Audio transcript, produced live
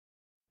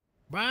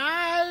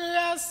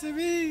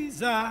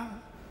Bayasibiza,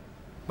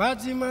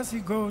 bathi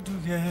masigo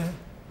together.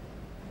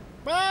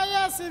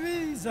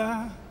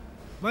 Bayasibiza,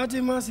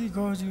 bathi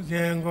masigo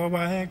together.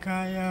 Ngoba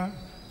ekhaya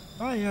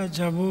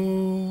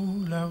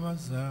bayajabula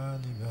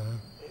abazali ba.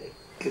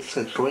 It's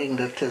a drawing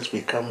that has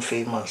become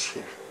famous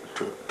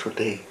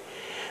today.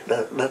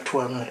 That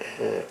one,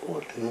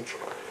 what is it?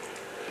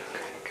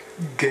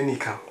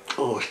 Genika.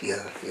 Oh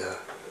yeah.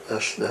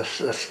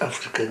 That's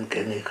African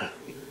Genika.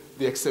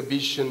 The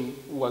exhibition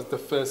was the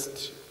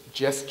first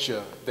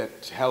gesture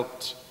that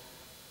helped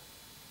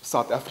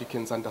South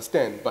Africans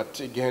understand. But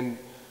again,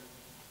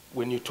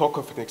 when you talk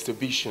of an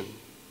exhibition,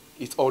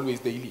 it's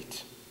always the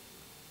elite.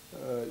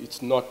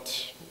 It's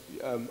not,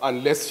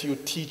 unless you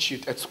teach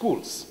it at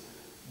schools,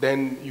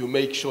 then you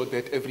make sure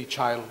that every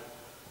child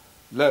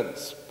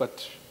learns.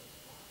 But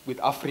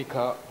with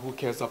Africa, who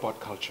cares about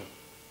culture?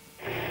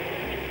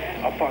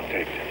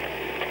 Apartheid.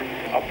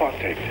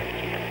 Apartheid.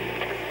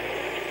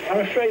 I'm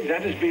afraid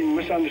that has been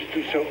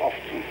misunderstood so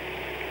often.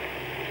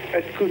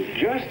 It could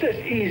just as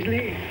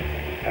easily,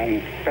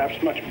 and perhaps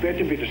much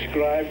better, be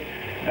described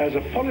as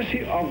a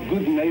policy of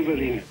good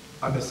neighboring.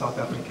 I'm a South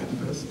African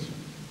first,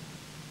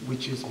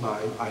 which is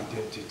my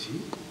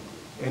identity,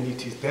 and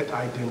it is that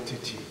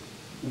identity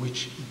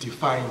which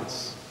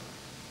defines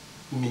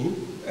me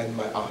and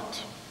my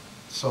art.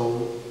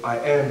 So I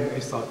am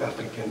a South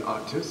African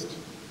artist.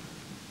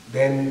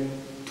 Then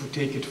to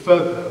take it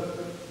further,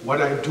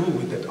 what I do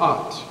with that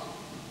art,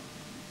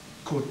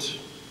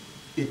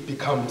 it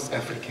becomes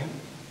African,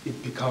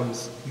 it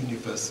becomes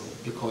universal,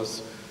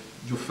 because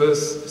you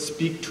first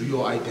speak to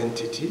your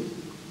identity.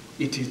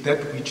 It is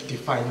that which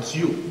defines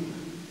you.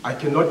 I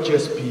cannot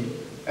just be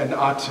an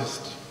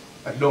artist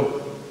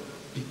alone,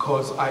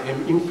 because I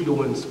am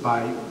influenced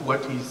by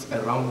what is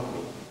around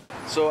me.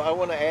 So I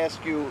want to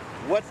ask you,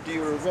 what do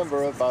you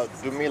remember about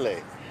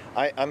Dumile?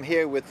 I'm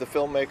here with the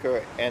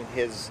filmmaker and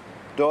his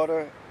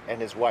daughter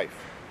and his wife.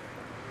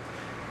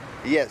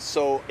 Yes,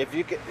 so if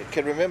you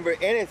can remember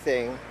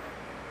anything,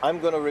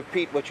 I'm going to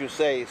repeat what you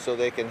say so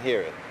they can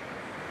hear it.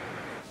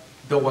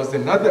 There was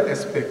another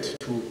aspect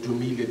to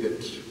Dumile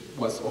that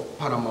was of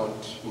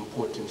paramount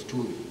importance to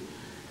me,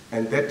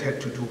 and that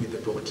had to do with the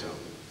daughter.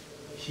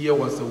 Here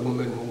was a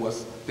woman who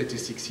was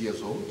 36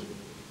 years old,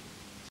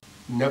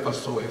 never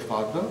saw her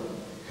father,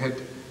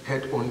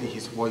 had only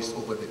his voice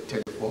over the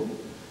telephone,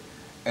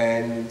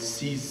 and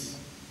sees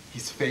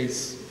his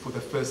face for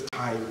the first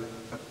time,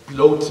 a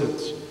bloated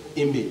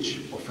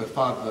image of her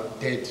father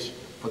dead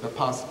for the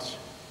past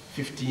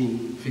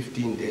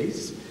 15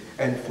 days.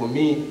 And for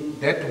me,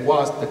 that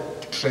was the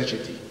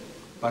tragedy.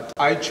 But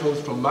I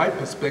chose, from my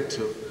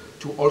perspective,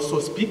 to also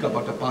speak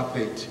about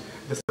apartheid,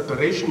 the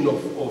separation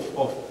of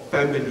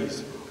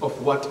families,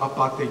 of what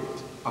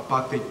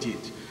apartheid did,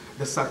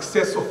 the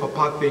success of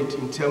apartheid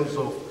in terms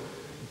of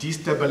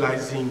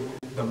destabilizing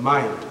the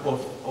mind,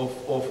 of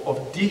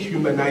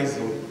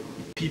dehumanizing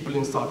people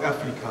in South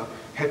Africa,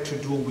 had to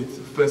do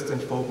with, first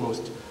and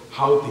foremost,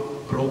 how they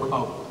broke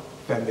up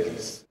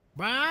families.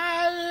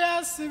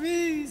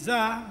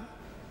 Bayasibiza,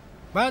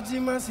 bathi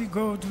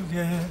masigo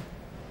together.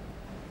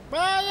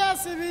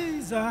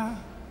 Bayasibiza,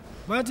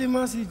 bathi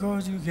masigo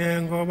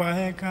together. Ngoba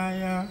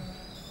ekhaya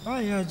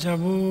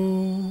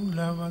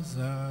bayajabula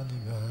abazali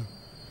ba.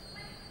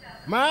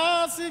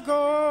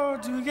 Masigo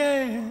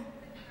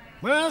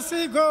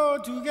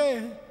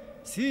together,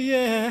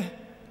 siye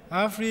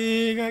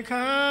Africa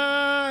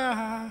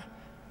ekhaya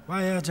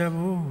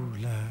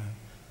bayajabula,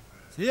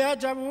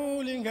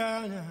 siyajabula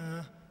ingane,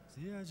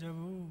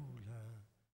 siyajabula.